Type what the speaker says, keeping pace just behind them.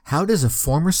How does a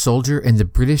former soldier in the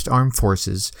British Armed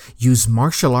Forces use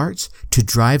martial arts to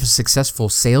drive a successful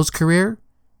sales career?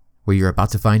 Well, you're about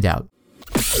to find out.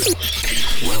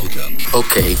 Welcome.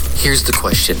 Okay, here's the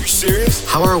question. Serious?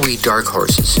 How are we dark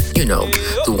horses? You know,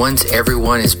 the ones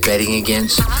everyone is betting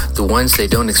against, the ones they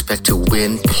don't expect to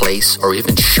win, place, or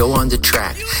even show on the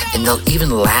track, and they'll even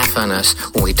laugh on us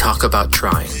when we talk about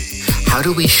trying. How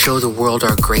do we show the world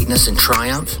our greatness and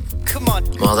triumph? Come on.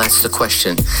 Well, that's the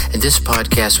question, and this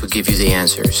podcast will give you the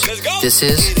answers. Let's go. This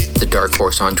is The Dark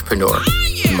Horse Entrepreneur.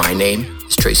 My name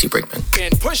is Tracy Brinkman.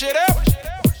 And push it up.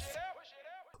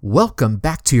 Welcome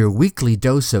back to your weekly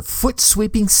dose of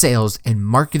foot-sweeping sales and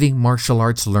marketing martial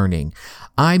arts learning.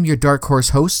 I'm your Dark Horse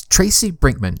host, Tracy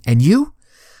Brinkman, and you?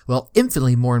 Well,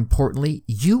 infinitely more importantly,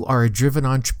 you are a driven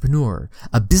entrepreneur,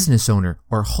 a business owner,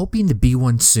 or hoping to be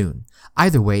one soon.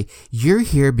 Either way, you're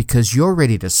here because you're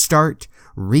ready to start,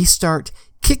 restart,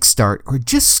 kickstart, or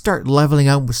just start leveling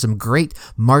up with some great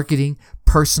marketing,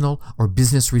 personal, or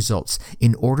business results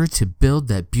in order to build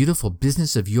that beautiful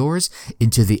business of yours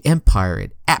into the empire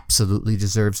it absolutely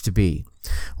deserves to be.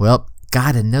 Well,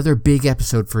 got another big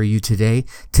episode for you today.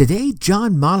 Today,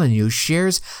 John Molyneux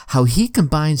shares how he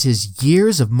combines his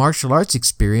years of martial arts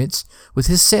experience with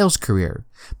his sales career.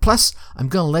 Plus, I'm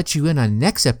going to let you in on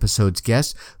next episode's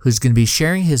guest, who's going to be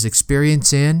sharing his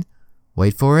experience in,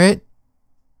 wait for it,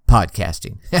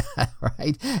 podcasting.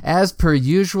 Right? As per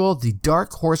usual, the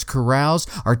Dark Horse Corrals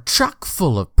are chock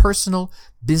full of personal,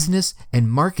 business,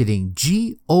 and marketing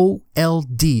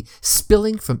GOLD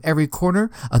spilling from every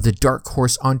corner of the Dark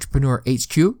Horse Entrepreneur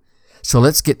HQ. So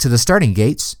let's get to the starting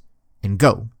gates and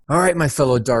go. All right, my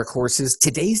fellow Dark Horses,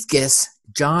 today's guest,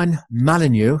 John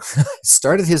Molyneux,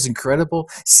 started his incredible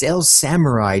sales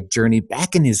samurai journey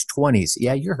back in his 20s.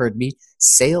 Yeah, you heard me,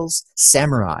 sales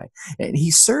samurai. And he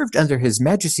served under His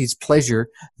Majesty's pleasure,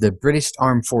 the British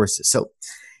Armed Forces. So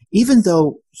even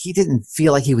though he didn't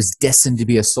feel like he was destined to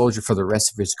be a soldier for the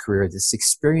rest of his career, this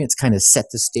experience kind of set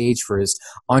the stage for his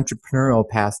entrepreneurial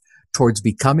path towards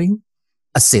becoming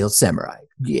a sales samurai.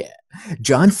 Yeah.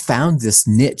 John found this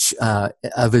niche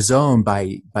of his own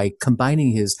by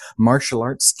combining his martial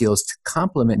arts skills to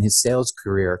complement his sales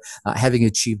career, having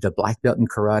achieved a black belt in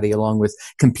karate along with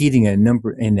competing in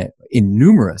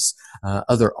numerous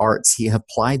other arts. He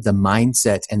applied the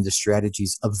mindset and the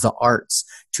strategies of the arts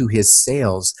to his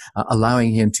sales,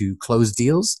 allowing him to close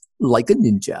deals like a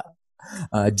ninja.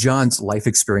 John's life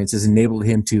experiences enabled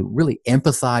him to really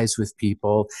empathize with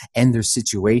people and their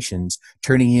situations,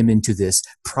 turning him into this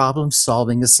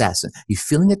problem-solving assassin. You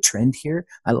feeling a trend here?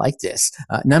 I like this.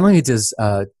 Not only does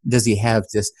he have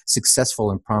this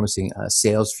successful and promising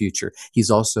sales future,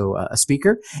 he's also a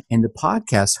speaker and the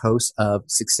podcast host of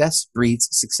Success Breeds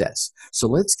Success. So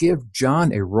let's give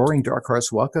John a roaring dark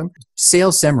horse welcome.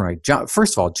 Sales Samurai. John,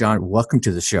 first of all, John, welcome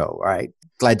to the show. All right.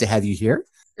 Glad to have you here.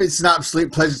 It's an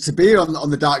absolute pleasure to be on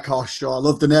the Dark Horse Show. I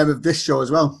love the name of this show as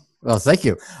well. Well, thank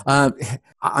you.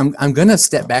 I'm going to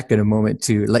step back in a moment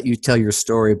to let you tell your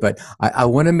story, but I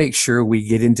want to make sure we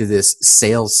get into this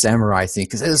sales samurai thing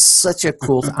because it is such a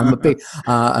cool. I'm a big,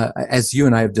 as you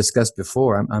and I have discussed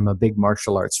before, I'm a big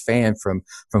martial arts fan from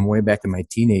way back in my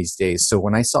teenage days. So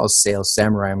when I saw sales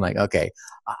samurai, I'm like, okay,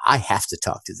 I have to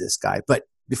talk to this guy. But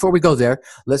before we go there,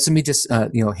 let me just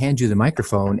hand you the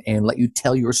microphone and let you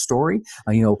tell your story.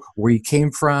 Where you came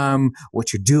from,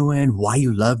 what you're doing, why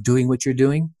you love doing what you're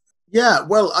doing. Yeah,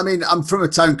 well, I mean, I'm from a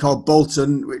town called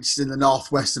Bolton, which is in the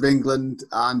northwest of England,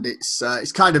 and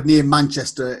it's kind of near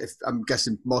Manchester. If I'm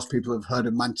guessing most people have heard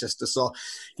of Manchester, so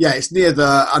yeah, it's near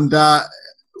there. And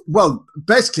well,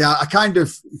 basically, I kind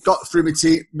of got through my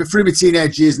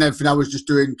teenage years and everything. I was just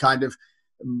doing kind of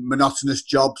monotonous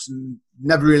jobs and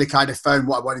never really kind of found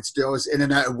what I wanted to do. I was in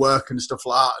and out of work and stuff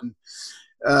like that,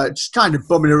 and just kind of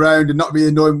bumming around and not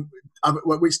really knowing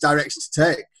which direction to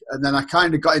take. And then I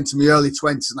kind of got into my early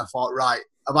 20s and I thought, right,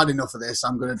 I've had enough of this.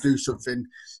 I'm going to do something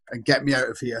and get me out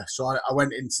of here. So I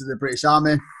went into the British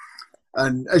Army.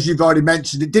 And as you've already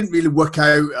mentioned, it didn't really work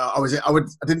out. I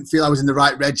didn't feel I was in the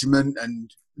right regiment,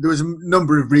 and there was a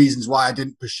number of reasons why I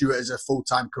didn't pursue it as a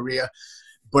full-time career.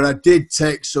 But I did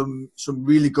take some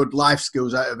really good life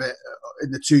skills out of it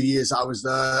in the 2 years I was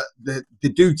there. They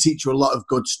do teach you a lot of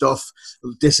good stuff,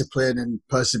 discipline and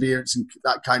perseverance and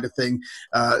that kind of thing.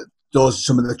 Those are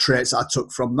some of the traits I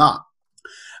took from that.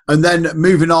 And then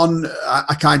moving on,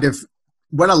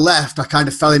 when I left, I kind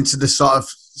of fell into the sort of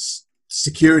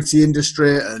security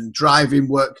industry and driving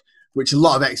work, which a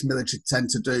lot of ex-military tend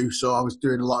to do. So I was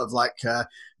doing a lot of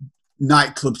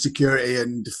nightclub security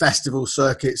and festival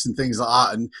circuits and things like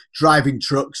that, and driving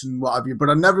trucks and what have you. But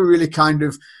I never really kind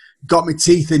of got my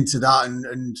teeth into that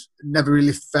and never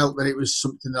really felt that it was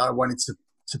something that I wanted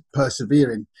to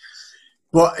persevere in.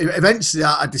 But eventually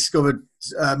I discovered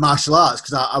martial arts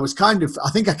because I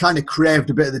think I kind of craved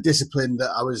a bit of the discipline that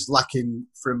I was lacking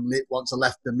from once I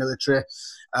left the military.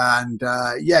 And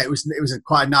it was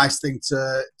quite a nice thing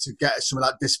to get some of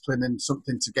that discipline and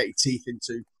something to get your teeth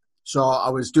into. So I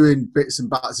was doing bits and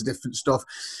bats of different stuff.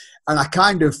 And I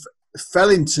kind of fell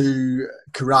into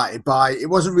karate it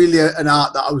wasn't really an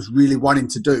art that I was really wanting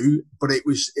to do, but it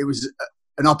was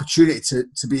an opportunity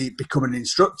to become an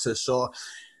instructor. So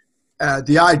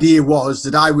the idea was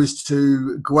that I was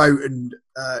to go out and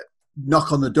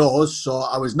knock on the doors. So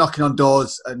I was knocking on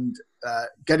doors and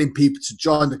getting people to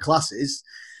join the classes.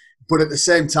 But at the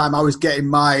same time, I was getting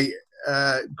my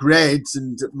grades,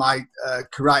 and my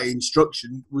karate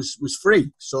instruction was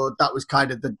free. So that was kind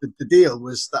of the deal,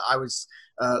 was that I was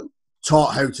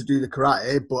taught how to do the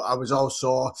karate, but I was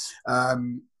also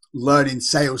learning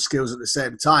sales skills at the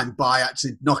same time by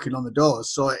actually knocking on the doors.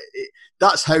 So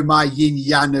that's how my yin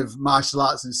yang of martial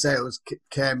arts and sales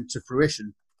came to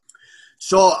fruition.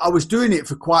 So I was doing it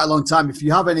for quite a long time. If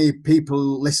you have any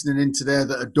people listening in today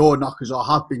that are door knockers or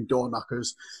have been door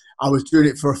knockers, I was doing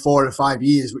it for 4 or 5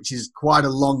 years, which is quite a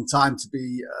long time to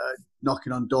be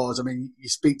knocking on doors. I mean, you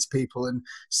speak to people and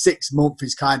 6 months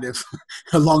is kind of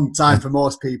a long time for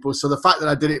most people. So the fact that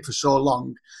I did it for so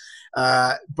long,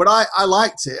 but I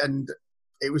liked it, and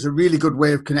it was a really good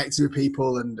way of connecting with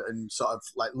people and sort of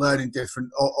like learning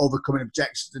different, overcoming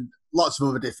objections and lots of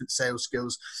other different sales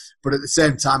skills. But at the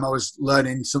same time, I was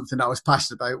learning something I was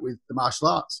passionate about with the martial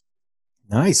arts.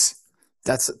 Nice.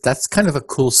 That's kind of a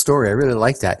cool story. I really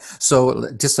like that.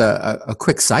 So just a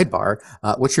quick sidebar.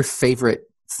 What's your favorite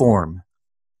form?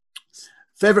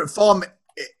 Favorite form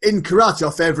in karate,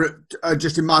 or favorite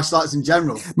just in martial arts in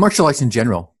general? Martial arts in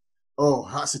general. Oh,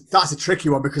 that's a tricky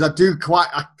one, because I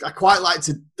quite like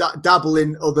to dabble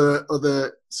in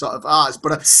other sort of arts,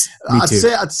 but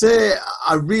I'd say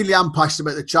I really am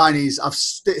passionate about the Chinese. I've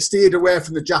steered away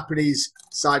from the Japanese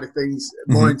side of things,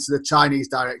 more into the Chinese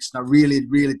direction. I really,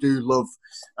 really do love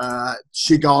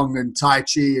Qigong and Tai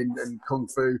Chi and Kung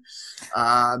Fu.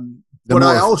 I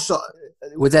also...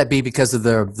 Would that be because of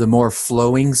the more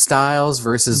flowing styles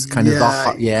versus kind of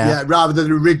the rather than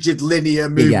the rigid linear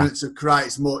movements of karate,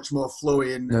 it's much more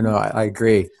flowy. No, I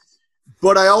agree.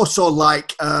 But I also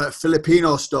like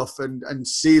Filipino stuff and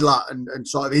silat and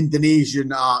sort of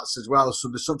Indonesian arts as well. So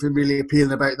there's something really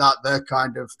appealing about that. They're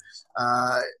kind of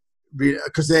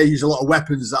because they use a lot of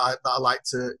weapons that I like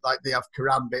to like. They have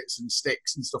karambits and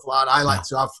sticks and stuff like that. I like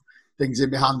to have things in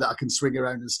my hand that I can swing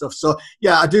around and stuff. So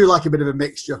yeah, I do like a bit of a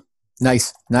mixture.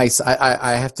 Nice.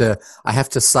 I have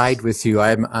to side with you.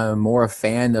 I'm more a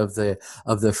fan of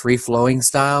the free flowing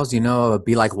styles.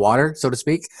 Be like water, so to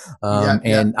speak.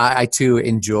 And I too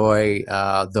enjoy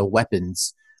the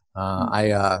weapons.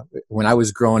 When I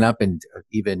was growing up, and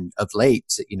even of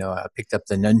late, I picked up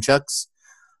the nunchucks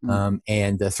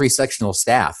and the 3-sectional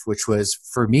staff, which was,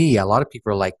 for me, a lot of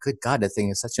people are like, "Good God, that thing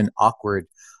is such an awkward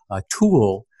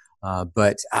tool."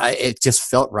 But it just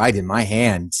felt right in my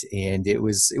hand, and it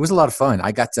was a lot of fun.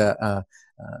 I got to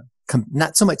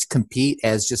not so much compete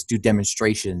as just do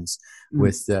demonstrations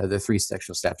with the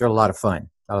 3-sectional staff. They're a lot of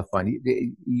fun.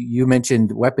 You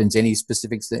mentioned weapons. Any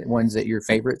specific ones that your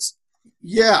favorites?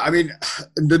 Yeah, I mean,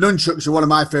 the nunchucks are one of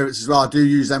my favorites as well. I do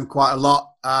use them quite a lot.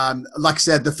 Like I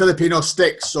said, the Filipino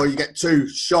sticks, so you get 2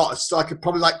 short, so I could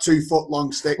probably like 2 foot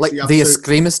long sticks. Like so the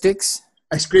Eskrima sticks?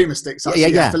 Eskrima sticks.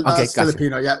 Yeah. Okay, gotcha.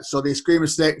 Filipino, yeah. So the Eskrima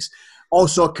sticks.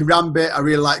 Also karambit. I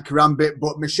really like karambit,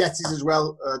 but machetes as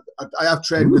well. I have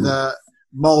trained with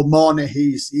Molyneux.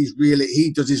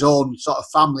 He does his own sort of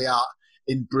family art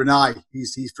in Brunei.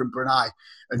 He's from Brunei,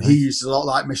 and he uses a lot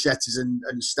like machetes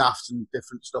and staffs and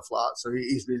different stuff like that. So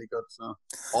he's really good. So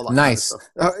all that nice.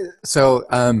 Kind of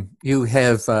stuff. You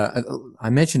have I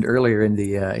mentioned earlier in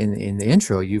the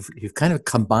intro, you've kind of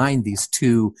combined these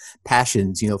 2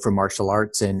 passions, for martial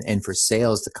arts and for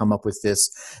sales, to come up with this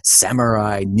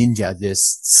samurai ninja,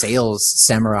 this sales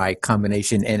samurai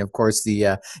combination, and of course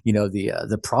the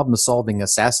problem solving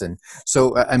assassin.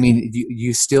 So I mean,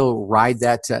 you still ride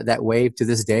that wave to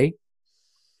this day?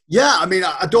 Yeah, I mean,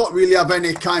 I don't really have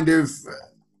any kind of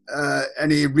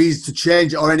any reason to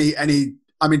change it, or any.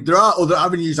 I mean, there are other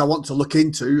avenues I want to look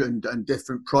into and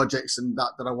different projects and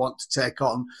that I want to take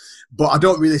on, but I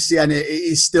don't really see any. It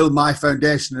is still my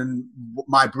foundation and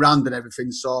my brand and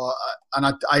everything. So,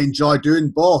 and I enjoy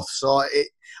doing both. So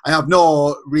I have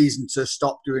no reason to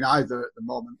stop doing either at the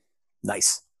moment.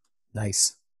 Nice.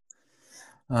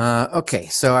 Okay,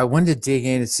 so I wanted to dig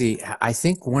in and see. I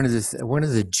think one of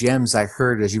the gems I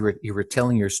heard as you were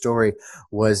telling your story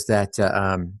was that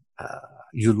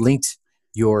you linked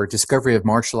your discovery of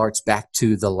martial arts back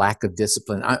to the lack of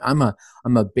discipline. I'm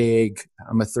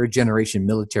a third generation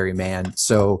military man,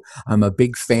 so I'm a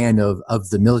big fan of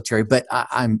the military, but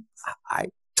I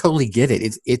totally get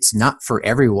it. It's not for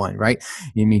everyone, right?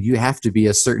 I mean, you have to be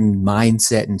a certain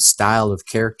mindset and style of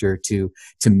character to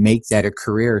make that a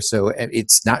career. So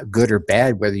it's not good or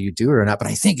bad whether you do it or not. But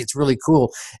I think it's really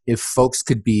cool if folks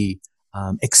could be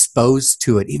exposed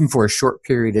to it, even for a short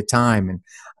period of time. And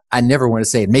I never want to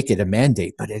say make it a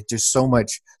mandate, but there's so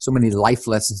many life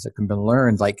lessons that can be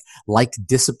learned, like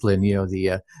discipline.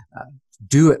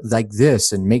 Do it like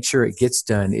this and make sure it gets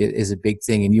done is a big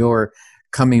thing. And you're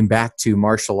coming back to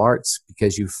martial arts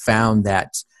because you found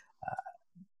that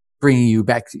bringing you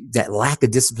back, that lack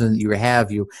of discipline that you have,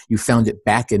 you found it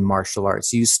back in martial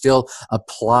arts. You still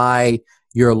apply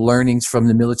your learnings from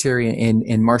the military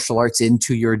and martial arts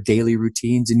into your daily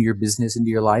routines, into your business, into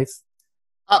your life?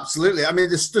 Absolutely. I mean,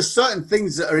 there's certain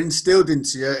things that are instilled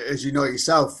into you, as you know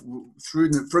yourself,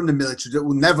 from the military that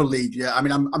will never leave you. I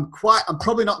mean, I'm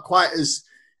probably not quite as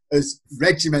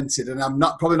regimented, and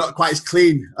probably not quite as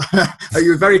clean. You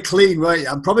were very clean, weren't you?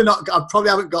 I probably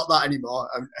haven't got that anymore.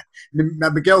 My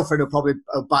girlfriend will probably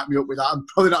back me up with that. I'm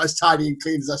probably not as tidy and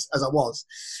clean as I was,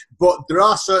 but there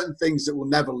are certain things that will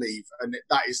never leave, and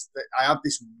that is that I have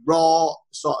this raw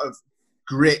sort of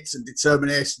grit and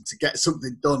determination to get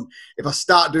something done. If I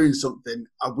start doing something,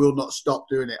 I will not stop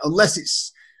doing it unless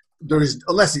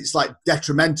it's like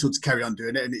detrimental to carry on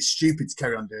doing it and it's stupid to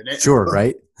carry on doing it. Sure, but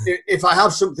right. If I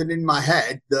have something in my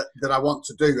head that I want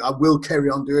to do, I will carry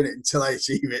on doing it until I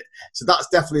achieve it. So that's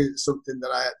definitely something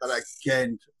that I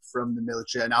gained from the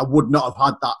military, and I would not have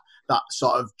had that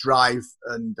sort of drive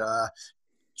and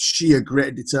sheer grit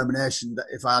and determination that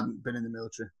if I hadn't been in the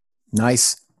military.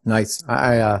 Nice.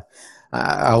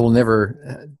 I will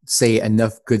never say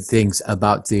enough good things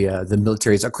about the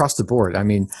militaries across the board. I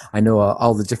mean, I know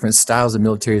all the different styles of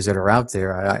militaries that are out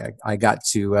there. I got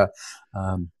to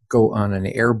go on an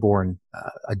airborne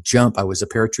a jump. I was a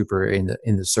paratrooper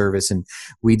in the service, and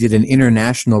we did an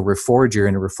international reforger.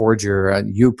 And a reforger,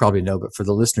 you probably know, but for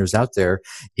the listeners out there,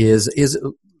 is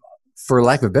for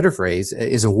lack of a better phrase,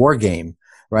 is a war game.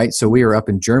 Right. So we were up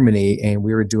in Germany and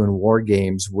we were doing war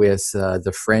games with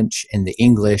the French and the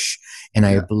English. And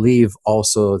I believe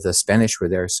also the Spanish were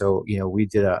there. So, we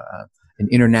did an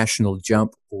international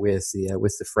jump with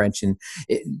the French, and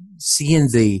seeing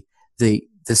the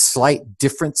slight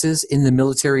differences in the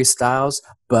military styles,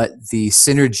 but the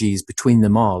synergies between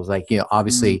them all, like,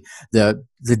 obviously the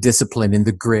discipline and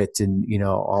the grit and,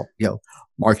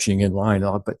 marching in line,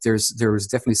 but there was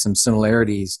definitely some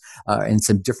similarities and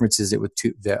some differences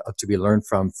that to be learned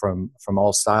from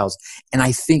all styles. And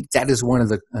I think that is one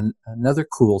of another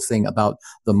cool thing about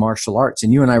the martial arts.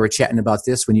 And you and I were chatting about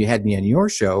this when you had me on your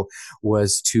show,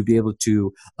 was to be able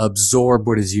to absorb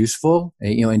what is useful,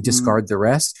 and discard the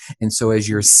rest. And so as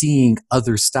you're seeing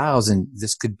other styles, and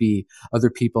this could be other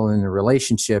people in a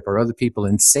relationship or other people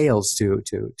in sales to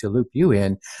loop you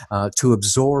in, to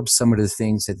absorb some of the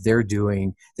things that they're doing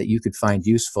that you could find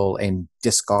useful and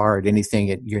discard anything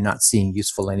that you're not seeing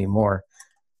useful anymore.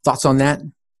 Thoughts on that?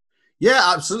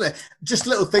 Yeah, absolutely. Just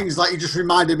little things like you just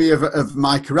reminded me of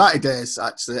my karate days,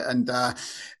 actually. And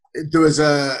there was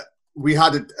we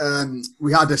had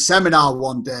a seminar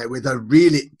one day with a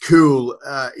really cool,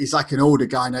 he's like an older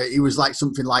guy now. He was like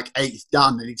something like 8th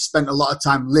Dan, and he'd spent a lot of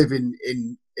time living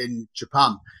in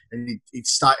Japan. And he'd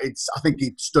started, I think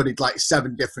he'd studied like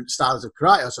 7 different styles of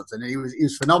karate or something. And he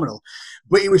was phenomenal.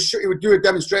 But he would do a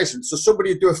demonstration. So somebody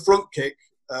would do a front kick.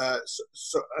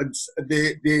 And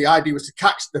the idea was to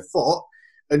catch the foot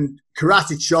and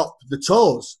karate chop the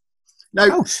toes.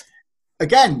 Now,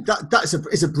 again,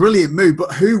 it's a brilliant move.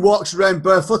 But who walks around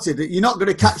barefooted? You're not going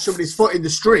to catch somebody's foot in the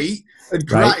street and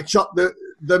karate chop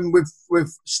them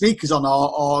with sneakers on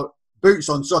or boots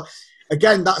on. So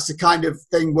again, that's the kind of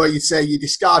thing where you say you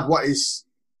discard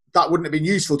that wouldn't have been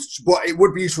useful, but it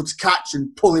would be useful to catch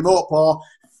and pull him up or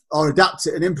adapt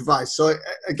it and improvise. So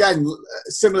again,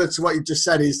 similar to what you just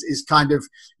said, is kind of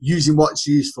using what's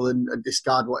useful and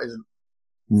discard what isn't.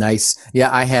 Nice. Yeah,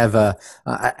 I have a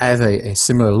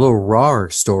similar, little rawer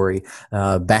story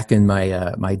back in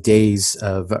my days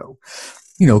of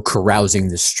carousing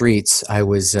the streets. I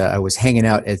was hanging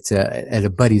out at a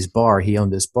buddy's bar. He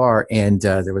owned this bar, and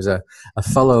there was a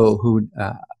fellow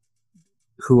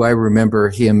who I remember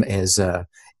him as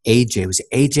AJ. Was it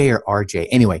AJ or RJ?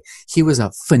 Anyway, he was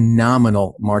a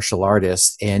phenomenal martial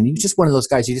artist, and he was just one of those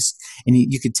guys.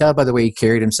 You could tell by the way he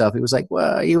carried himself. He was like,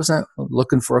 well, he wasn't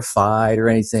looking for a fight or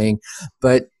anything,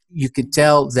 but you could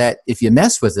tell that if you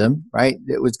mess with him, right,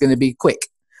 it was going to be quick.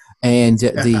 And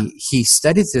he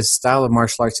studied this style of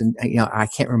martial arts, and I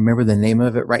can't remember the name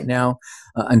of it right now,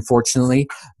 unfortunately.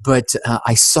 But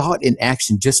I saw it in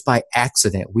action just by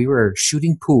accident. We were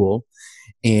shooting pool,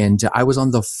 and I was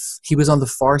he was on the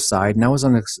far side, and I was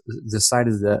on the side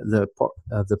of the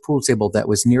pool table that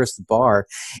was nearest the bar.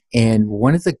 And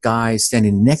one of the guys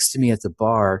standing next to me at the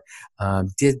bar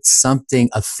did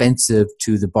something offensive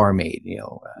to the barmaid.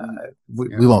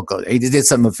 We won't go there. He did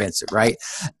something offensive, right?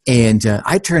 And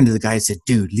I turned to the guy and said,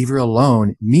 "Dude, leave her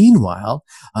alone." Meanwhile,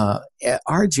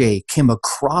 RJ came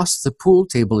across the pool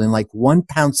table in like one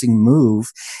pouncing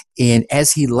move. And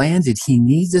as he landed, he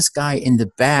kneed this guy in the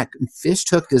back, and fish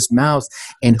hooked his mouth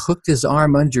and hooked his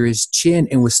arm under his chin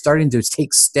and was starting to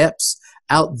take steps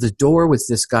out the door with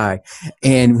this guy.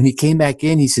 And when he came back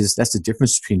in, he says, "That's the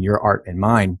difference between your art and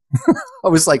mine." I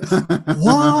was like,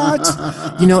 what?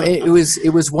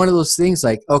 It was one of those things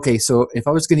like, okay, so if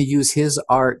I was going to use his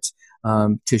art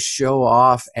to show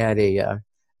off at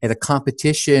a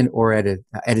competition or at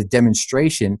a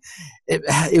demonstration,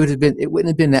 it wouldn't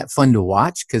have been that fun to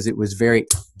watch because it was very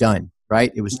done,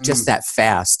 right? It was just that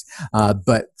fast.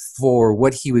 But for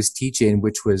what he was teaching,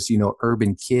 which was,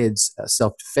 urban kids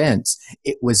self-defense,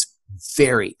 it was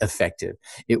very effective.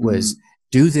 It was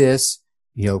do this,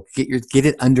 get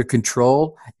it under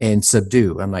control and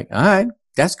subdue. I'm like, all right,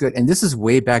 that's good. And this is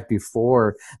way back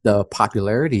before the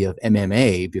popularity of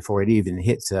MMA, before it even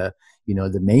hit the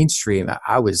mainstream.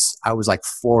 I was like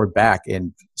forward back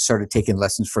and started taking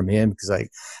lessons from him because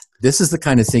this is the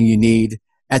kind of thing you need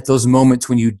at those moments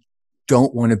when you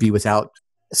don't want to be without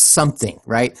something,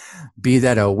 right? Be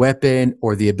that a weapon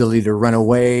or the ability to run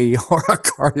away or a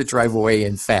car to drive away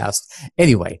in fast.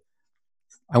 Anyway,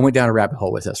 I went down a rabbit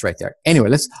hole with us right there. Anyway,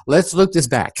 let's look this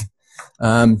back.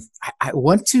 I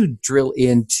want to drill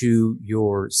into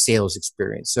your sales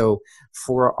experience. So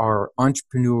for our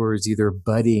entrepreneurs, either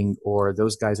budding or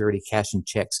those guys already cashing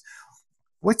checks,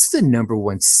 what's the number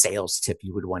one sales tip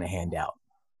you would want to hand out?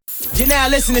 You're now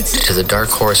listening to the Dark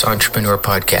Horse Entrepreneur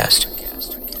Podcast.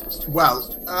 Well,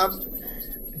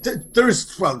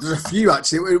 there's a few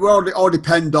actually. It will all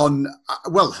depend on,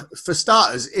 for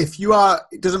starters,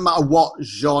 it doesn't matter what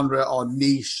genre or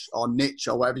niche or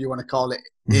whatever you want to call it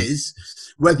is,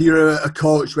 whether you're a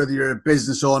coach, whether you're a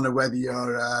business owner, whether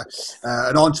you're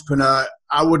an entrepreneur,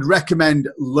 I would recommend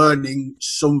learning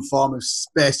some form of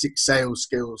basic sales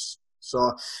skills.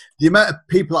 So the amount of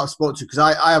people I've spoken to, because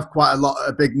I have quite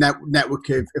a big network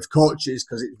of coaches,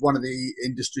 because it's one of the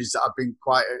industries that I've been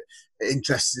quite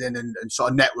interested in and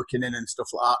sort of networking in and stuff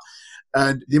like that.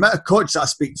 And the amount of coaches that I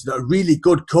speak to that are really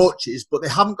good coaches, but they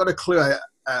haven't got a clue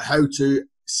how to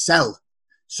sell.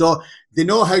 So they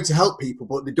know how to help people,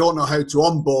 but they don't know how to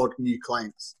onboard new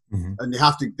clients. And they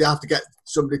have to get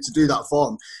somebody to do that for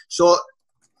them. So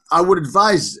I would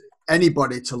advise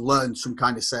anybody to learn some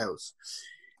kind of sales.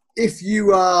 If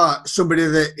you are somebody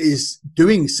that is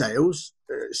doing sales,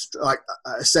 like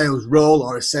a sales role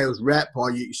or a sales rep,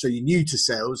 so you're new to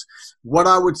sales, what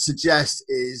I would suggest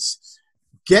is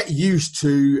get used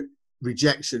to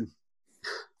rejection.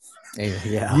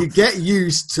 Yeah. You get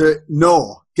used to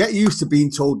no. Get used to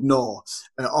being told no,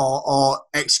 or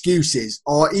excuses,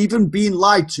 or even being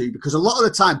lied to, because a lot of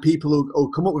the time people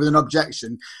will come up with an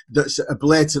objection that's a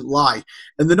blatant lie,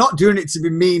 and they're not doing it to be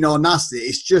mean or nasty.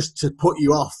 It's just to put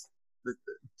you off. Do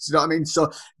you know what I mean?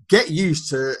 So get used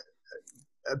to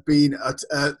being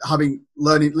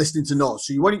listening to no.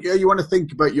 So you want to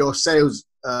think about your sales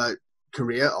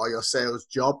career or your sales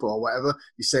job or whatever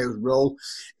your sales role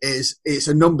is. It's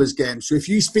a numbers game. So if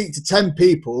you speak to 10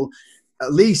 people,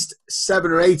 at least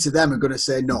 7 or 8 of them are going to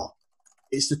say no.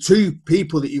 It's the 2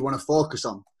 people that you want to focus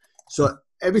on. So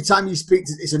every time you speak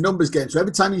to, it's a numbers game. So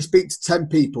every time you speak to 10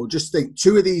 people, just think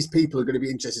 2 of these people are going to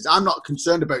be interested. I'm not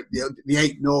concerned about the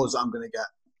 8 no's I'm going to get.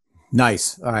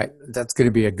 Nice. All right. That's going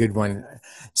to be a good one.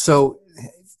 So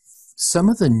some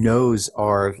of the no's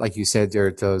are, like you said,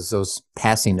 they're those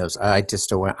passing no's. I just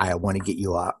don't want, I want to get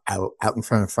you out in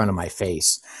front of my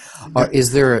face.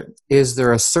 Is there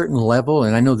a certain level,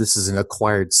 and I know this is an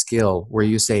acquired skill, where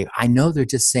you say, I know they're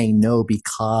just saying no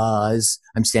because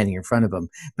I'm standing in front of them,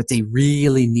 but they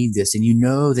really need this, and you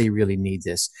know they really need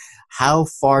this. How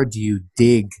far do you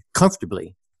dig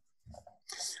comfortably?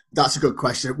 That's a good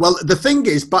question. Well, the thing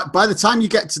is, by the time you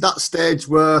get to that stage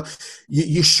where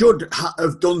you should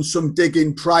have done some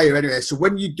digging prior anyway. So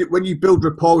when you build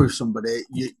rapport with somebody,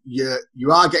 you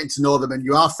are getting to know them, and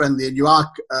you are friendly, and you are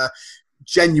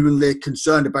genuinely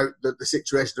concerned about the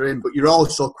situation they're in, but you're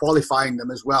also qualifying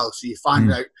them as well. So you find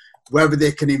out whether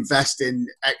they can invest in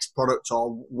X product or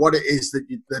what it is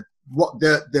what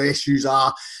the issues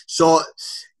are. So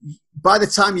by the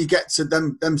time you get to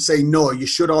them saying no, you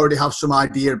should already have some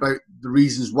idea about the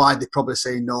reasons why they probably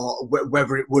say no,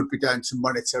 whether it would be down to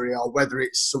monetary or whether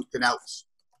it's something else.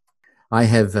 I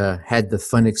have had the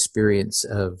fun experience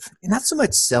of not so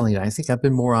much selling. I think I've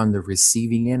been more on the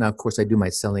receiving end. Of course, I do my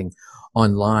selling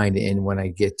online, and when I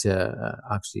get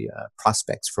actually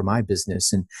prospects for my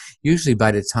business, and usually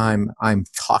by the time I'm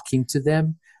talking to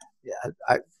them,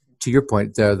 to your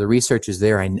point, the research is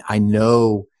there. I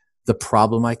know the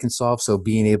problem I can solve. So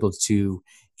being able to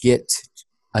get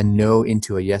a no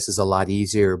into a yes is a lot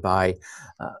easier by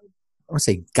I want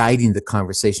to say guiding the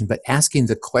conversation, but asking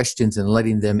the questions and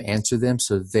letting them answer them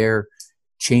so they're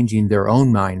changing their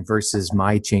own mind versus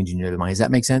my changing their mind. Does that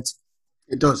make sense?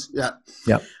 It does, yeah.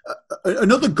 Yeah.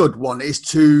 Another good one is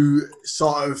to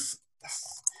sort of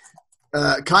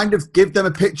kind of give them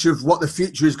a picture of what the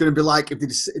future is going to be like if they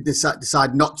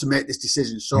decide not to make this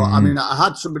decision. So, I mean, I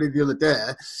had somebody the other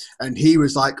day and he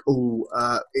was like,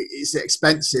 it's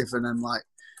expensive. And I'm like,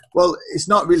 well, it's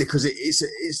not really, because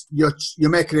you're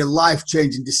making a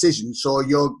life-changing decision, so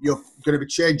you're going to be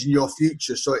changing your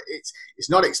future. So it's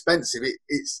not expensive.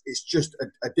 It's just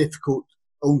a difficult,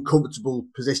 uncomfortable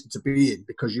position to be in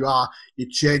because you're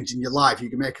changing your life.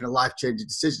 You're making a life-changing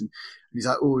decision. And he's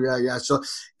like, oh yeah. So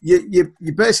you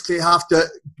basically have to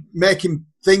make him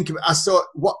think. So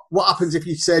what happens if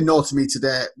you say no to me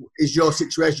today? Is your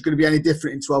situation going to be any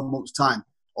different in 12 months' time,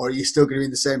 or are you still going to be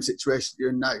in the same situation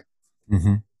you're in now?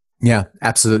 Mm-hmm. Yeah,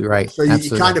 absolutely right. So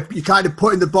you kind of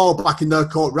putting the ball back in their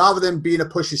court rather than being a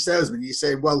pushy salesman. You're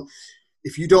saying, well,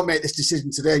 if you don't make this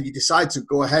decision today and you decide to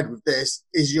go ahead with this,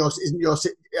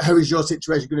 how is your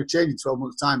situation going to change in 12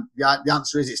 months' time? The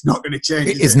answer is it's not going to change.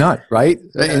 It's not, right?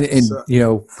 Yeah,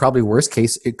 and probably worst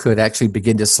case, it could actually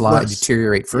begin to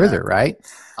deteriorate further, right?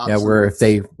 Absolutely. Yeah, where if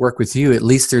they work with you, at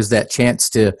least there's that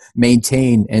chance to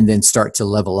maintain and then start to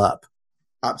level up.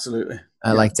 Absolutely.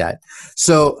 I like that.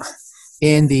 So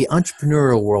in the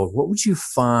entrepreneurial world, what would you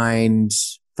find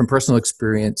from personal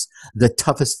experience the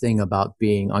toughest thing about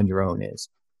being on your own is?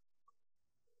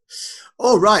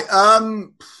 Oh, right.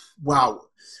 Wow.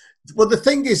 Well, the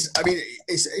thing is, I mean,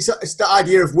 it's the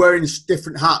idea of wearing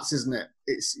different hats, isn't it?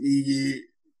 It's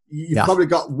you've probably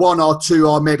got one or two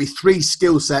or maybe three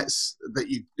skill sets that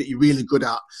you're really good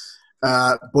at.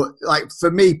 But like for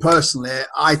me personally,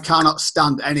 I cannot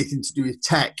stand anything to do with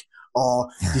tech or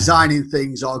designing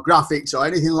things or graphics or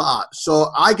anything like that. So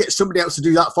I get somebody else to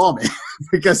do that for me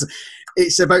because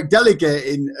it's about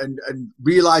delegating and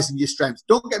realizing your strengths.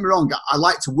 Don't get me wrong. I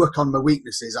like to work on my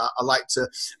weaknesses. I like to,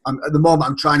 at the moment,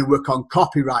 I'm trying to work on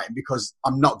copywriting because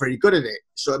I'm not very good at it.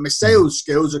 So my sales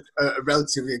skills are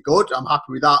relatively good. I'm happy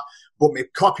with that. But my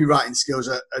copywriting skills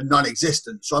are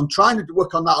non-existent. So I'm trying to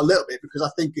work on that a little bit because I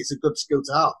think it's a good skill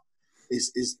to have.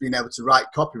 Is being able to write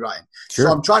copywriting. Sure.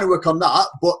 So I'm trying to work on that,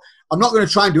 but I'm not going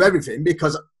to try and do everything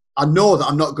because I know that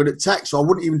I'm not good at tech. So I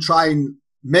wouldn't even try and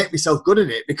make myself good at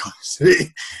it because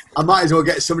I might as well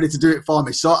get somebody to do it for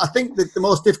me. So I think that the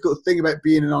most difficult thing about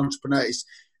being an entrepreneur is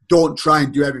don't try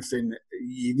and do everything.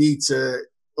 You need to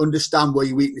understand where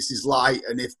your weaknesses lie.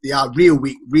 And if they are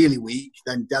really weak,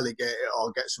 then delegate it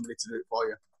or get somebody to do it for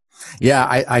you. Yeah,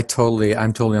 I'm totally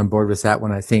on board with that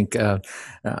one. I think,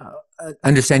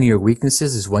 understanding your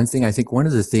weaknesses is one thing. I think one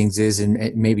of the things is,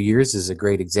 and maybe yours is a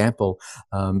great example.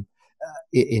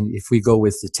 If we go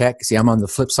with the tech, see, I'm on the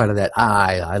flip side of that.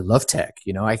 I love tech.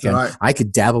 I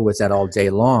could dabble with that all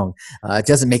day long. It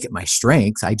doesn't make it my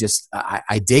strength. I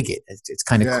dig it. It's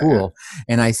kind of cool. Yeah.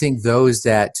 And I think those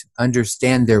that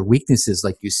understand their weaknesses,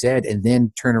 like you said, and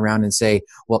then turn around and say,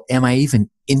 well, am I even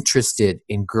interested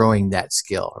in growing that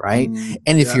skill? Right.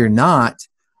 And if you're not,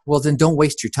 well, then don't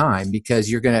waste your time because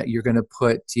you're gonna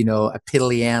put a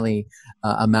piddly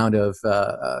amount of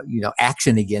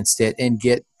action against it and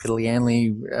get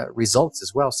piddly results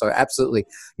as well. So absolutely,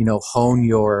 hone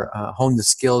the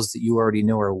skills that you already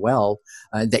know are well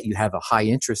that you have a high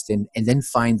interest in, and then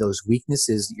find those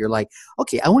weaknesses that you're like,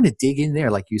 okay, I want to dig in there.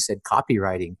 Like you said,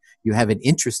 copywriting. You have an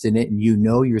interest in it, and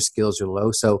your skills are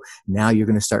low. So now you're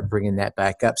going to start bringing that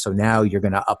back up. So now you're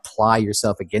going to apply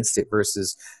yourself against it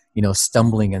versus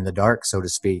stumbling in the dark, so to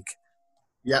speak.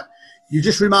 Yeah. You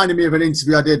just reminded me of an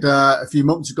interview I did a few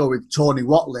months ago with Tony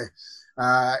Watley.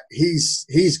 He's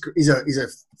a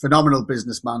phenomenal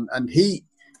businessman, and he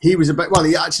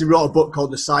actually wrote a book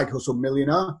called The Side Hustle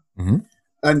Millionaire. Mm-hmm.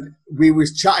 And we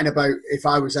was chatting about if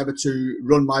I was ever to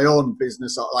run my own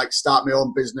business or like start my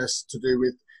own business to do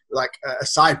with like a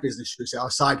side business, should we say, or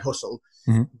a side hustle.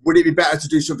 Mm-hmm. Would it be better to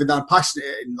do something that I'm passionate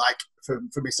in, like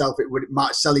for myself, it would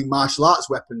selling martial arts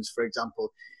weapons, for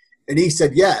example. And he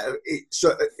said, yeah,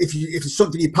 so if it's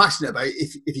something you're passionate about,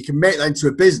 if you can make that into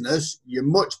a business, you're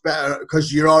much better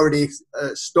because you're already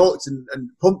stoked and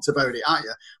pumped about it, aren't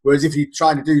you? Whereas if you're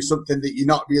trying to do something that you're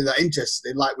not really that interested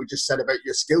in, like we just said about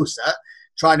your skill set,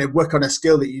 trying to work on a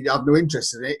skill that you have no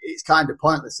interest in, it's kind of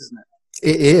pointless, isn't it?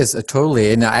 It is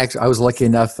totally, and I was lucky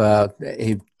enough.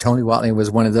 Tony Watley was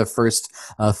one of the first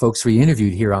folks we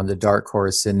interviewed here on the Dark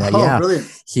Horse, and brilliant.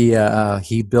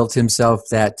 He built himself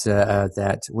that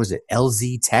was it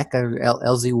LZ Tech or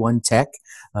LZ1 Tech.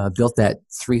 Built that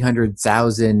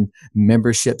 300,000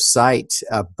 membership site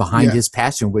behind his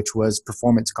passion, which was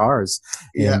performance cars,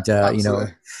 and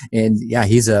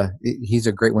he's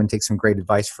a great one to take some great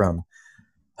advice from.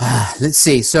 Let's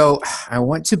see. So I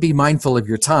want to be mindful of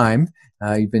your time.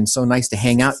 You've been so nice to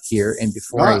hang out here, and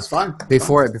before I step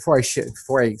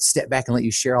back and let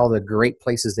you share all the great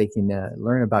places they can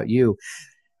learn about you,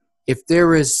 if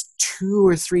there is 2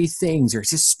 or 3 things, or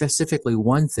just specifically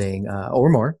one thing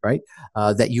or more, right,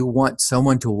 that you want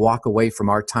someone to walk away from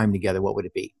our time together, what would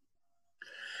it be?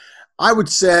 I would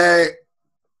say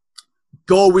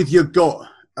go with your gut.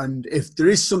 And if there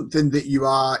is something that you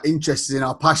are interested in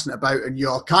or passionate about, and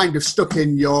you're kind of stuck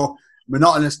in your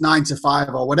monotonous 9 to 5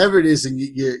 or whatever it is, and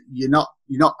you're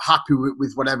not happy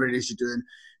with whatever it is you're doing,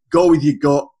 go with your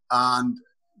gut, and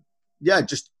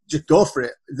just go for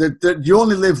it. You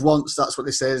only live once, that's what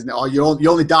they say, isn't it? Or you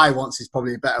only die once is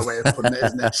probably a better way of putting it,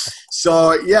 isn't it?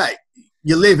 So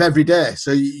you live every day,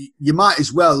 so you might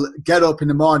as well get up in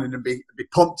the morning and be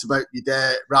pumped about your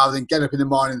day, rather than get up in the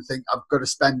morning and think, I've got to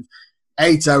spend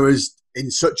 8 hours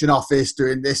in such an office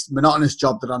doing this monotonous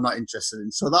job that I'm not interested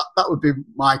in. So that would be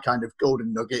my kind of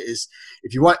golden nugget, is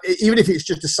if you want, even if it's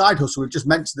just a side hustle, we've just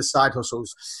mentioned the side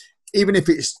hustles, even if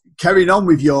it's carrying on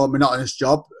with your monotonous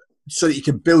job so that you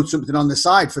can build something on the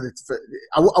side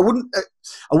I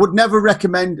would never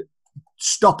recommend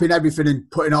stopping everything and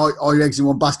putting all your eggs in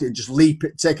one basket and just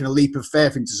taking a leap of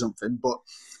faith into something. But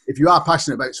if you are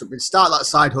passionate about something, start that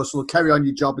side hustle, carry on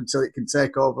your job until it can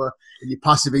take over and your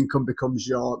passive income becomes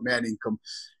your main income.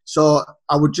 So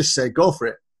I would just say, go for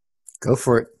it. Go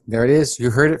for it. There it is.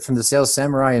 You heard it from the sales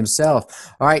samurai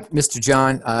himself. All right, Mr.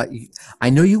 John, I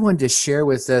know you wanted to share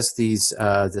with us these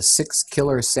the 6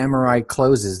 killer samurai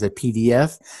closes, the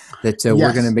PDF that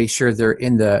we're going to make sure they're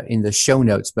in the show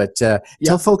notes. But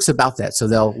tell folks about that so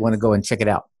they'll want to go and check it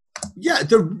out. Yeah,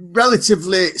 they're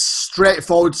relatively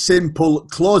straightforward, simple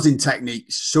closing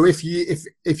techniques. So if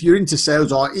you're into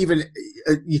sales, or even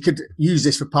you could use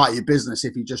this for part of your business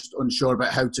if you're just unsure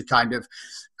about how to kind of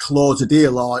close a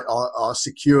deal or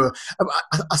secure.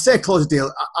 I say close a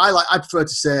deal. I prefer to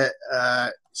say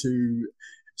to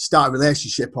start a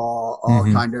relationship or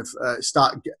kind of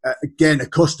gain a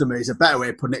customer is a better way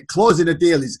of putting it. Closing a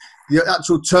deal is the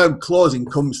actual term. Closing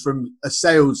comes from a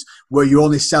sales where you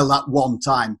only sell that one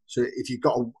time. So if you've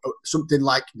got something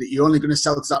like that you're only going to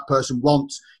sell to that person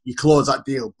once, you close that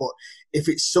deal. But if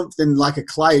it's something like a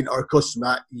client or a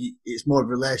customer, it's more of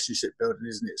a relationship building,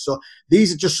 isn't it? So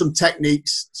these are just some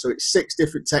techniques. So it's 6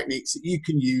 different techniques that you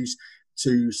can use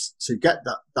to get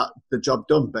the job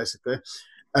done, basically.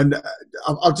 And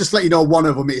I'll just let you know, one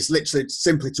of them is literally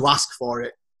simply to ask for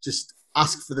it. Just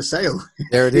ask for the sale.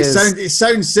 There it is. It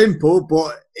sounds simple,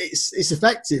 but it's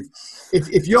effective.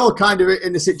 If you're kind of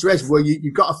in a situation where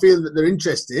you've got a feeling that they're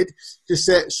interested, just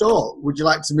say, so would you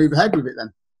like to move ahead with it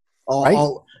then?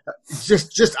 Or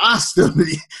just ask them.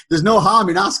 There's no harm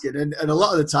in asking. And a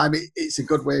lot of the time, it's a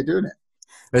good way of doing it.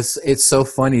 It's so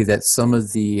funny that some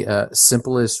of the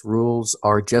simplest rules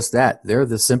are just that. They're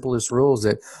the simplest rules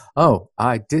that,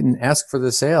 I didn't ask for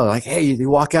the sale. Like, hey, you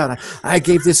walk out, I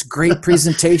gave this great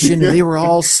presentation and they were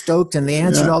all stoked and they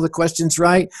answered all the questions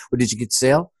right. Well, did you get the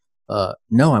sale?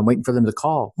 No, I'm waiting for them to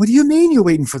call. What do you mean you're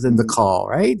waiting for them to call,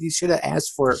 right? You should have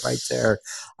asked for it right there.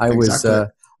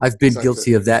 I've been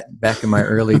guilty of that back in my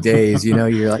early days. You know,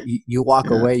 you're like, you walk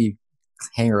away, you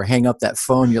hang up that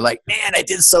phone. You're like, man, I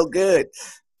did so good.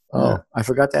 I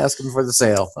forgot to ask them for the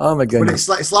sale. Oh my goodness!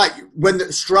 But it's like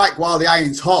when strike while the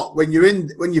iron's hot. When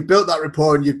you've built that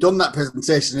rapport and you've done that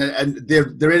presentation and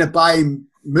they're in a buying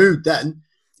mood, then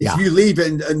if you leave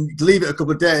it and leave it a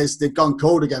couple of days, they've gone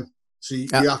cold again. So you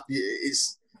have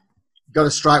got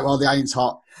to strike while the iron's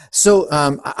hot. So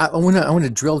I want to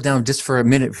drill down just for a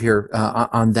minute here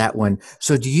on that one.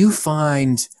 So do you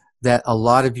find that a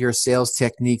lot of your sales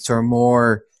techniques are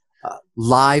more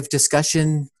live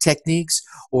discussion techniques,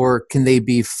 or can they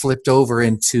be flipped over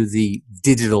into the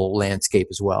digital landscape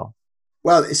as well?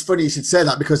 Well, it's funny you should say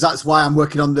that, because that's why I'm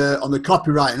working on the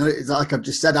copywriting. It's like I've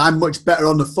just said, I'm much better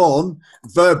on the phone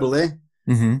verbally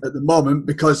at the moment,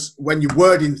 because when you're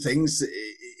wording things,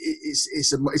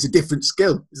 it's a different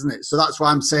skill, isn't it? So that's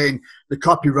why I'm saying the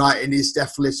copywriting is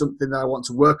definitely something that I want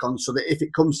to work on, so that if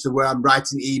it comes to where I'm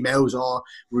writing emails or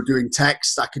we're doing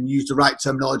text, I can use the right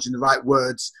terminology and the right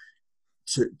words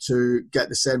to get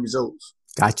the same results.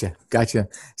 Gotcha.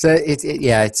 So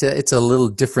it's a little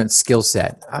different skill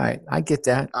set. All right, I get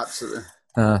that. Absolutely.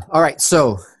 All right,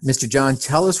 so Mr. John,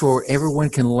 tell us where everyone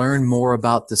can learn more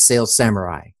about the Sales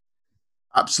Samurai.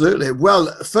 Absolutely. Well,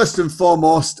 first and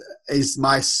foremost is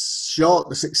my show,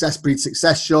 the Success Breeds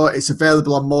Success show. It's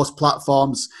available on most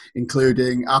platforms,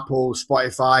 including Apple,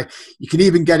 Spotify. You can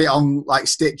even get it on like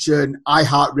Stitcher and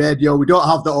iHeartRadio. We don't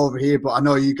have that over here, but I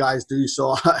know you guys do,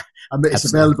 so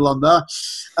it's available on there.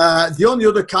 The only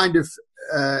other kind of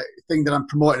thing that I'm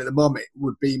promoting at the moment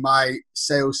would be my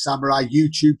Sales Samurai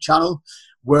YouTube channel,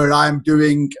 where I'm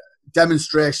doing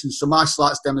demonstrations, so martial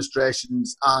arts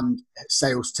demonstrations and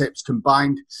sales tips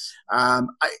combined.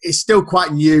 It's still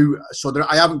quite new, so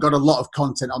I haven't got a lot of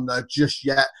content on there just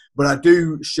yet, but I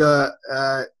do share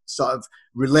sort of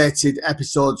related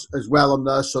episodes as well on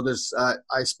there. So there's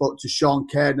I spoke to Sean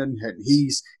Kanan, and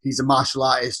he's a martial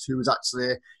artist who was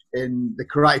actually in the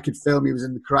Karate Kid film. He was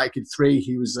in the Karate Kid 3.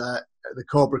 He was the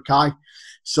Cobra Kai.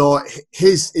 So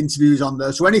his interviews on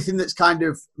there. So anything that's kind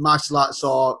of martial arts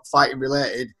or fighting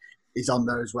related is on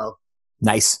there as well.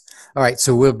 Nice. All right.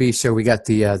 So we'll be sure we got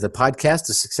the podcast,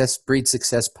 the Success Breed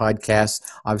Success podcast,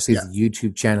 obviously the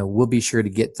YouTube channel. We'll be sure to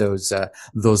get those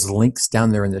links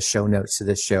down there in the show notes to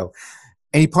this show.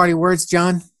 Any parting words,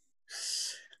 John?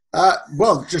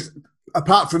 Well, just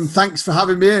apart from thanks for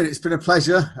having me, and it's been a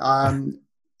pleasure.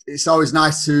 It's always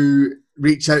nice to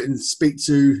reach out and speak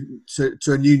to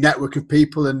a new network of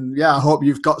people. And I hope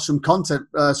you've got some content,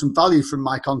 some value from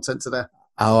my content today.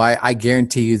 Oh, I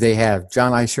guarantee you they have.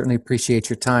 John, I certainly appreciate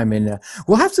your time. And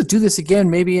we'll have to do this again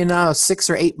maybe in 6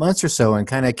 or 8 months or so and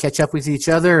kind of catch up with each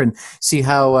other and see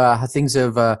how things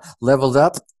have leveled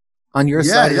up on your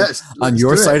side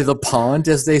of the pond,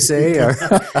 as they say.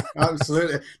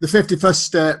 Absolutely. The 51st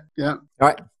step. Yeah. All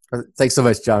right. Thanks so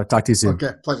much, John. Talk to you soon.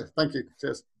 Okay. Pleasure. Thank you.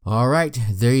 Cheers. All right,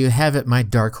 there you have it, my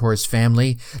Dark Horse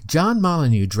family. John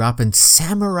Molyneux dropping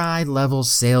samurai-level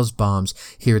sales bombs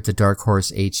here at the Dark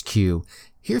Horse HQ.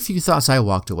 Here are a few thoughts I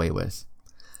walked away with.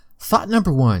 Thought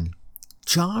number 1,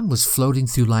 John was floating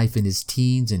through life in his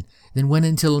teens and then went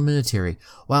into the military.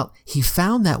 While he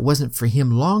found that wasn't for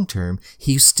him long-term,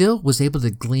 he still was able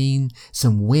to glean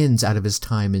some wins out of his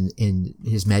time in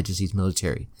His Majesty's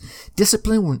military.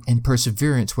 Discipline and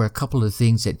perseverance were a couple of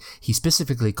things that he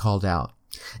specifically called out.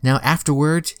 Now,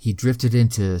 afterwards, he drifted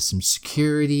into some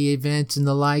security events and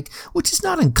the like, which is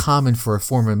not uncommon for a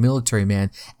former military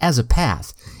man as a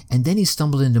path. And then he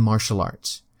stumbled into martial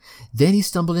arts. Then he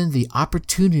stumbled into the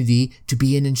opportunity to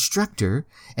be an instructor,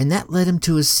 and that led him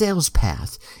to a sales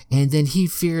path. And then he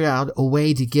figured out a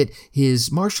way to get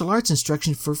his martial arts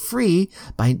instruction for free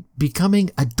by becoming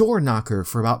a door knocker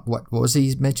for about, what was it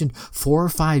he mentioned, 4 or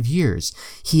 5 years.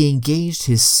 He engaged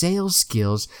his sales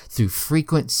skills through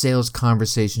frequent sales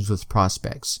conversations with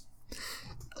prospects.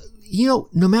 You know,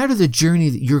 no matter the journey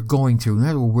that you're going through, no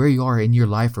matter where you are in your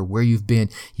life or where you've been,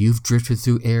 you've drifted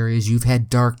through areas, you've had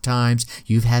dark times,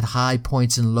 you've had high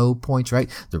points and low points, right?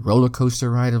 The roller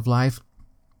coaster ride of life.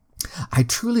 I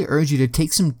truly urge you to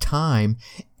take some time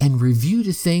and review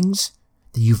the things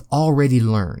that you've already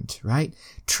learned, right?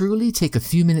 Truly take a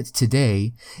few minutes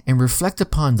today and reflect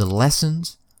upon the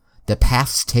lessons, the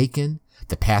paths taken,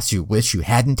 the paths you wish you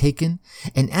hadn't taken,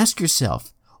 and ask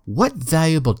yourself, what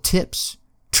valuable tips,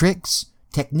 tricks,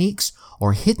 techniques,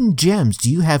 or hidden gems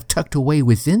do you have tucked away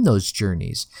within those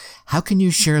journeys? How can you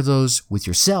share those with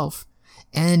yourself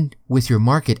and with your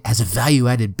market as a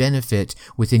value-added benefit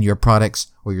within your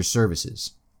products or your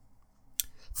services?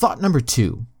 Thought number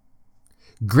 2,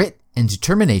 grit and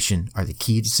determination are the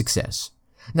key to success.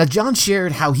 Now, John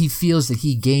shared how he feels that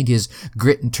he gained his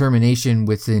grit and determination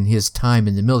within his time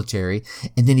in the military,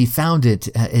 and then he found it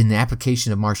in the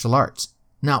application of martial arts.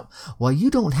 Now, while you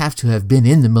don't have to have been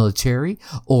in the military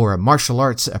or a martial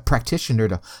arts practitioner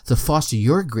to foster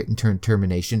your grit and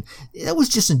determination, that was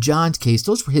just in John's case.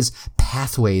 Those were his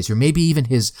pathways or maybe even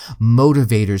his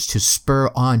motivators to spur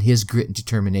on his grit and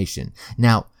determination.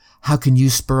 Now, how can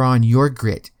you spur on your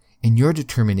grit and your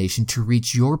determination to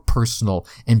reach your personal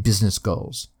and business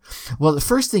goals? Well, the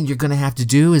first thing you're going to have to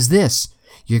do is this.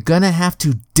 You're going to have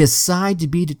to decide to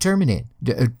be determined.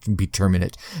 To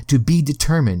be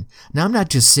determined. Now, I'm not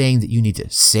just saying that you need to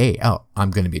say, oh,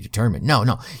 I'm going to be determined.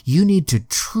 No. You need to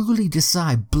truly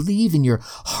decide, believe in your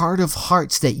heart of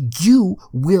hearts that you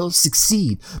will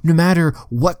succeed, no matter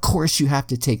what course you have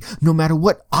to take, no matter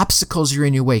what obstacles are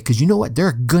in your way. Because you know what? There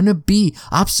are going to be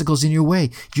obstacles in your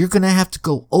way. You're going to have to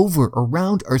go over,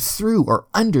 around, or through, or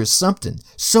under something.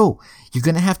 So you're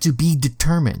going to have to be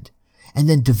determined and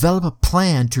then develop a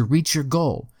plan to reach your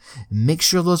goal. Make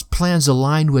sure those plans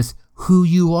align with who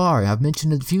you are. I've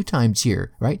mentioned it a few times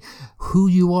here, right? Who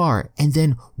you are, and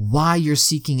then why you're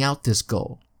seeking out this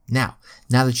goal. Now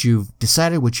that you've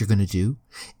decided what you're going to do,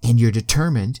 and you're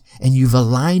determined, and you've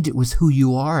aligned it with who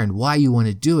you are and why you want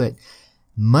to do it,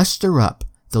 muster up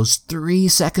those 3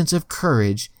 seconds of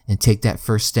courage and take that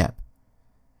first step.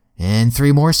 And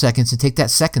 3 more seconds and take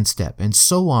that second step, and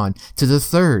so on to the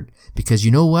third. Because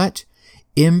you know what?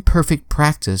 Imperfect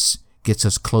practice gets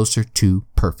us closer to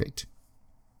perfect.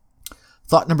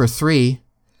 Thought number 3,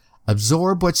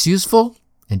 absorb what's useful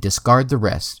and discard the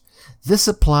rest. This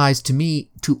applies to me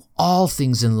to all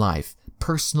things in life,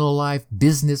 personal life,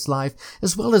 business life,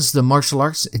 as well as the martial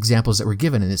arts examples that were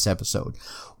given in this episode.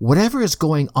 Whatever is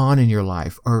going on in your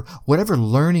life, or whatever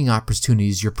learning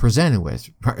opportunities you're presented with,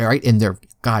 right? And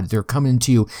they're coming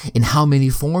to you in how many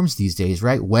forms these days,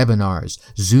 right? Webinars,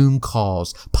 Zoom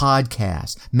calls,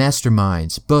 podcasts,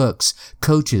 masterminds, books,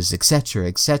 coaches, etc.,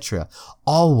 etc.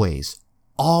 Always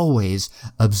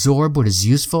absorb what is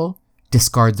useful,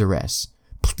 discard the rest.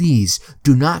 Please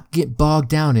do not get bogged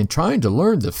down in trying to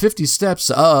learn the 50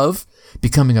 steps of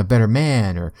becoming a better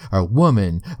man or a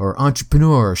woman or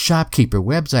entrepreneur or shopkeeper,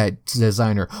 website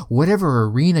designer, whatever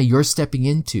arena you're stepping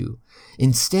into.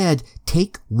 Instead,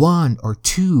 take 1 or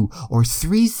 2 or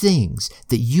 3 things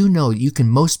that you know you can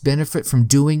most benefit from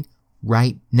doing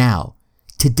right now.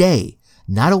 Today,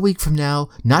 not a week from now,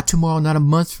 not tomorrow, not a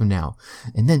month from now.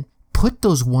 And then put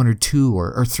those 1 or 2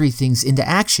 or 3 things into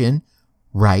action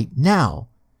right now.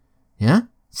 Yeah?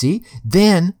 See?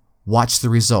 Then watch the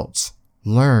results.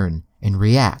 Learn and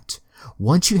react.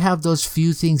 Once you have those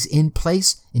few things in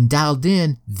place and dialed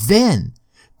in, then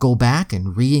go back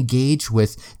and re-engage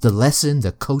with the lesson,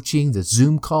 the coaching, the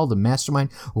Zoom call, the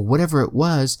mastermind, or whatever it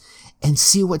was, and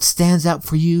see what stands out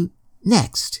for you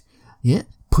next. Yeah?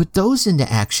 Put those into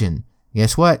action.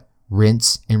 Guess what?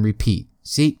 Rinse and repeat.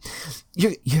 See?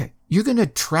 You're going to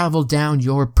travel down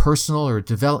your personal or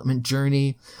development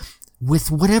journey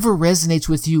with whatever resonates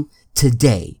with you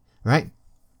today, right?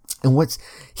 And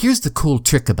here's the cool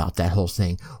trick about that whole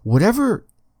thing. Whatever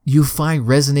you find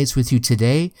resonates with you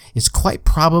today is quite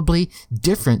probably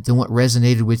different than what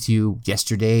resonated with you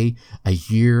yesterday, a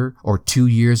year or 2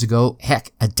 years ago,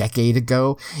 heck, a decade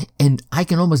ago. And I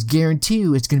can almost guarantee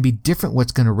you it's going to be different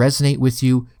what's going to resonate with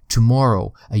you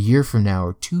tomorrow, a year from now,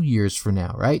 or 2 years from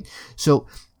now, right? So,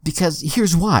 because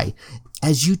here's why.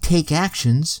 As you take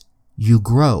actions, you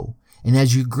grow. And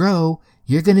as you grow,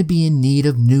 you're going to be in need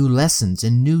of new lessons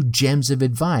and new gems of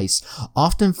advice,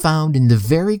 often found in the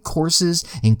very courses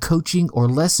and coaching or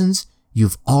lessons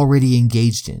you've already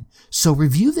engaged in. So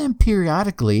review them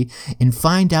periodically and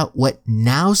find out what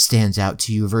now stands out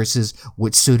to you versus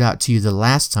what stood out to you the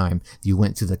last time you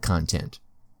went through the content.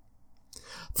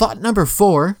 Thought number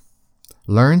 4,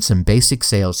 learn some basic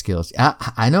sales skills.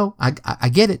 I know, I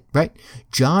get it, right?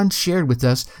 John shared with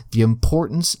us the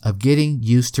importance of getting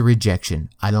used to rejection.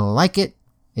 I don't like it,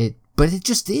 but it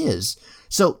just is.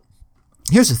 So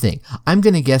here's the thing. I'm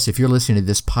going to guess if you're listening to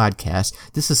this podcast,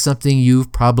 this is something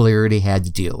you've probably already had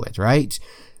to deal with, right?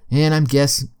 And I'm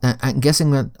guessing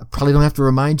that I probably don't have to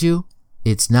remind you,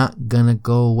 it's not going to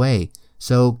go away.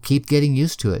 So keep getting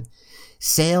used to it.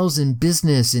 Sales in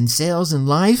business and sales in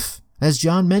life, as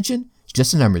John mentioned, it's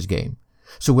just a numbers game.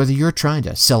 So whether you're trying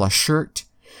to sell a shirt,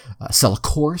 sell a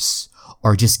course,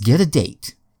 or just get a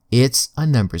date, it's a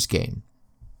numbers game.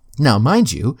 Now,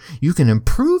 mind you, you can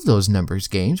improve those numbers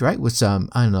games, right? With some,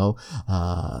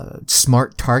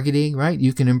 smart targeting, right?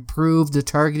 You can improve the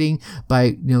targeting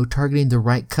by, targeting the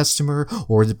right customer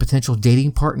or the potential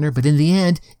dating partner. But in the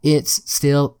end, it's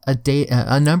still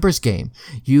a numbers game.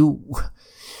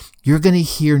 You're going to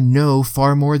hear no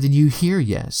far more than you hear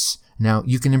yes. Now,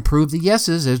 you can improve the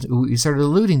yeses, as we started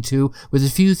alluding to, with a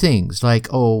few things like,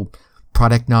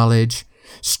 product knowledge,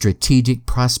 strategic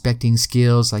prospecting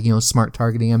skills, like, smart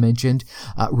targeting I mentioned,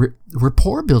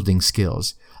 rapport building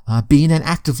skills, being an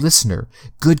active listener,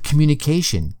 good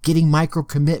communication, getting micro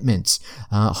commitments,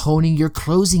 honing your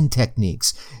closing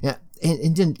techniques.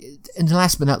 And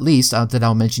last but not least, that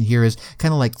I'll mention here is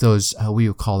kind of like those, we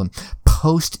would call them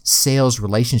post-sales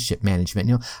relationship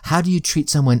management. How do you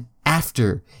treat someone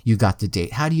after you got the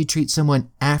date? How do you treat someone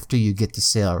after you get the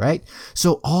sale, right?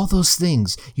 So all those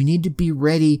things, you need to be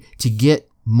ready to get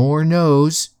more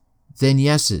no's than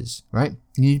yeses, right?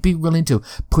 You need to be willing to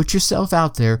put yourself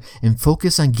out there and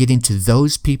focus on getting to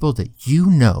those people that you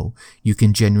know you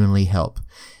can genuinely help.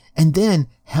 And then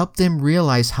help them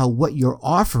realize how what you're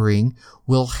offering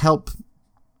will help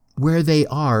where they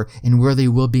are and where they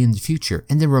will be in the future.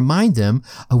 And then remind them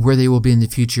of where they will be in the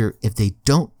future if they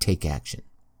don't take action,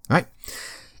 right?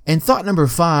 And thought number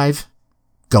 5,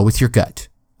 go with your gut.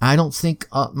 I don't think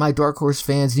my Dark Horse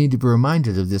fans need to be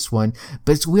reminded of this one,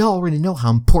 but we already know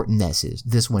how important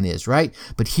this one is, right?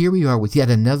 But here we are with yet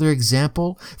another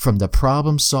example from the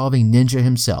problem-solving ninja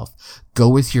himself. Go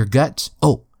with your gut.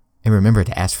 Oh, and remember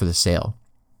to ask for the sale.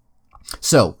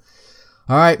 So,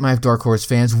 all right, my Dark Horse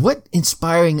fans, what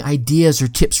inspiring ideas or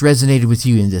tips resonated with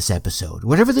you in this episode?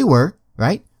 Whatever they were,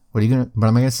 right? What am I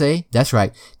going to say? That's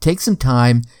right. Take some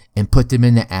time and put them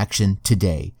into action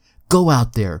today. Go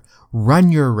out there,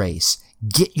 run your race,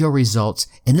 get your results,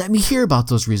 and let me hear about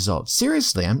those results.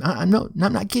 Seriously, I'm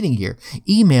not kidding here.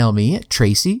 Email me at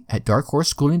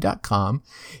tracy@darkhorseschooling.com.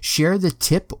 Share the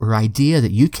tip or idea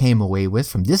that you came away with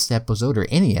from this episode or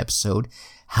any episode,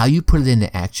 how you put it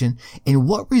into action, and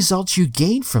what results you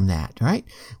gained from that, right?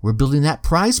 We're building that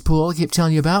prize pool I keep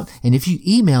telling you about, and if you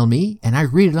email me and I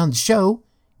read it on the show,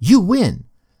 you win.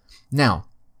 Now,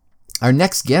 our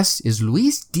next guest is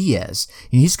Luis Diaz,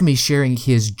 and he's going to be sharing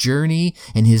his journey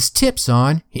and his tips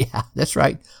on, yeah, that's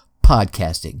right,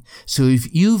 podcasting. So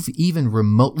if you've even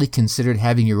remotely considered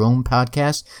having your own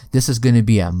podcast, this is going to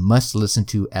be a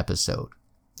must-listen-to episode.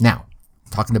 Now,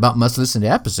 talking about must-listen-to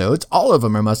episodes, all of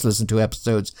them are must-listen-to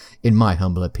episodes, in my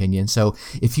humble opinion. So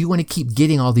if you want to keep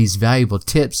getting all these valuable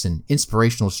tips and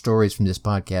inspirational stories from this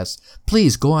podcast,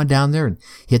 please go on down there and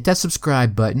hit that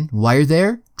subscribe button. While you're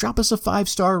there, drop us a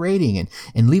 5-star rating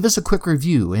and leave us a quick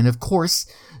review. And of course,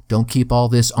 don't keep all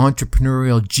this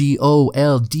entrepreneurial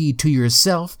GOLD to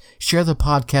yourself. Share the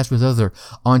podcast with other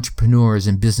entrepreneurs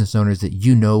and business owners that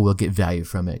you know will get value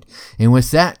from it. And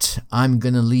with that, I'm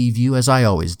going to leave you as I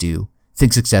always do.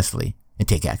 Think successfully and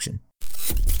take action.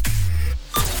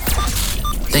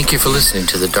 Thank you for listening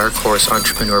to the Dark Horse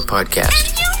Entrepreneur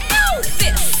Podcast. You know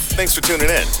this! Thanks for tuning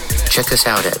in. Check us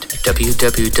out at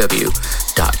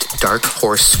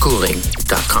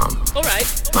www.darkhorseschooling.com. All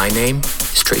right. My name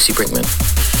is Tracy Brinkman.